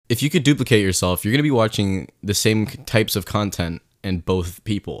if you could duplicate yourself, you're going to be watching the same types of content in both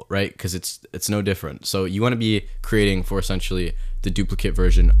people, right? Because it's no different. So you want to be creating for essentially the duplicate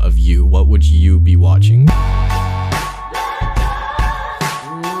version of you. What would you be watching?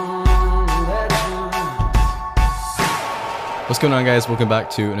 What's going on, guys? Welcome back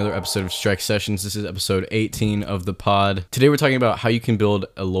to another episode of Strike Sessions. This is episode 18 of the pod. Today we're talking about how you can build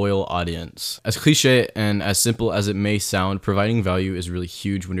a loyal audience. As cliche and as simple as it may sound, providing value is really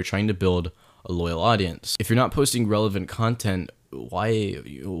huge when you're trying to build a loyal audience. If you're not posting relevant content, why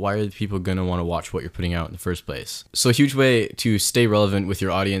are people gonna want to watch what you're putting out in the first place? So a huge way to stay relevant with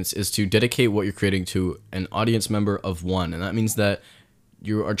your audience is to dedicate what you're creating to an audience member of one. And that means that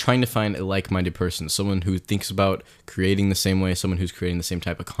you are trying to find a like-minded person, someone who thinks about creating the same way, someone who's creating the same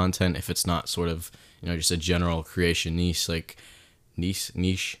type of content. If it's not sort of, just a general creation niche, like niche.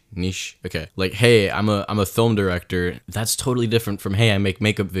 Okay. Like, hey, I'm a film director. That's totally different from, hey, I make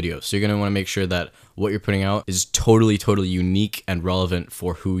makeup videos. So you're going to want to make sure that what you're putting out is totally unique and relevant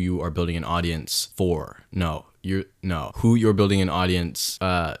for who you are building an audience for. Who you're building an audience.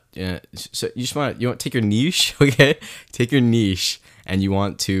 So you want to take your niche, okay? Take your niche and you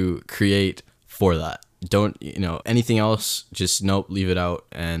want to create for that. Don't, anything else, just nope, leave it out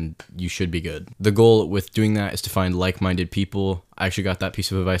and you should be good. The goal with doing that is to find like-minded people. I actually got that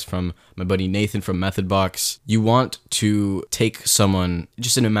piece of advice from my buddy Nathan from MethodBox. You want to take someone,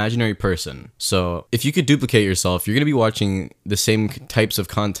 just an imaginary person. So if you could duplicate yourself, you're going to be watching the same types of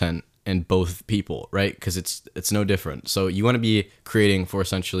content in both people, right? Because it's no different. So you want to be creating for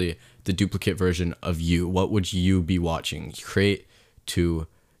essentially the duplicate version of you. What would you be watching? Create to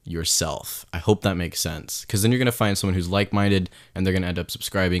yourself. I hope that makes sense, because then you're going to find someone who's like-minded and they're going to end up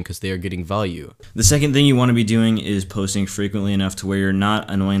subscribing because they are getting value. The second thing you want to be doing is posting frequently enough to where you're not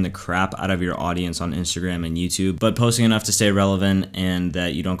annoying the crap out of your audience on Instagram and YouTube, but posting enough to stay relevant and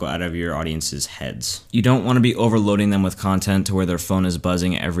that you don't go out of your audience's heads. You don't want to be overloading them with content to where their phone is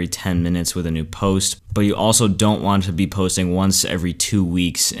buzzing every 10 minutes with a new post, but you also don't want to be posting once every 2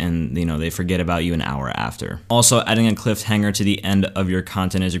 weeks and they forget about you an hour after. Also, adding a cliffhanger to the end of your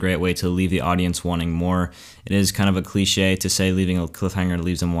content is a great way to leave the audience wanting more. It is kind of a cliche to say leaving a cliffhanger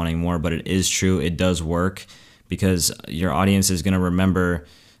leaves them wanting more, but it is true. It does work because your audience is going to remember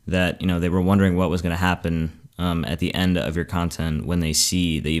that they were wondering what was going to happen at the end of your content when they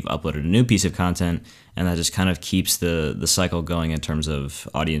see that you've uploaded a new piece of content, and that just kind of keeps the cycle going in terms of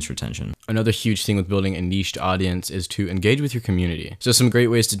audience retention. Another huge thing with building a niched audience is to engage with your community. So some great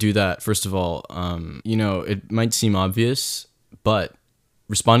ways to do that. First of all, it might seem obvious, but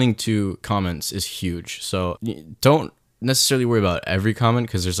responding to comments is huge. So don't necessarily worry about every comment,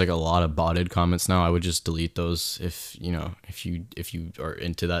 because there's like a lot of botted comments now. I would just delete those if you are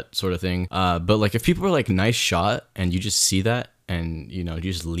into that sort of thing. But like if people are like, nice shot, and you just see that and you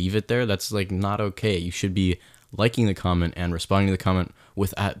just leave it there, that's like not okay. You should be liking the comment and responding to the comment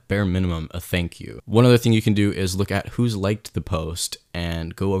with, at bare minimum, a thank you. One other thing you can do is look at who's liked the post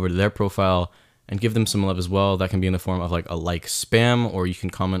and go over to their profile and give them some love as well. That can be in the form of like a like spam, or you can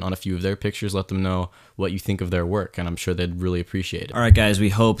comment on a few of their pictures, let them know what you think of their work, and I'm sure they'd really appreciate it. All right, guys, we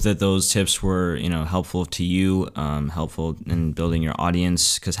hope that those tips were, helpful to you, helpful in building your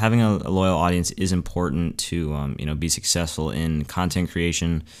audience, because having a loyal audience is important to, be successful in content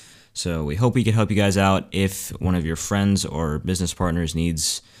creation. So we hope we could help you guys out. If one of your friends or business partners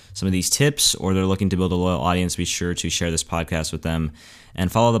needs some of these tips, or they're looking to build a loyal audience, be sure to share this podcast with them and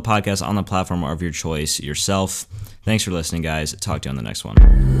follow the podcast on the platform of your choice yourself. Thanks for listening, guys. Talk to you on the next one.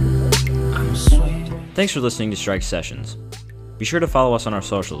 Thanks for listening to Strike Sessions. Be sure to follow us on our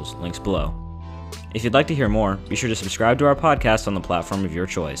socials, links below. If you'd like to hear more, be sure to subscribe to our podcast on the platform of your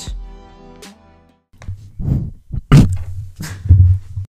choice.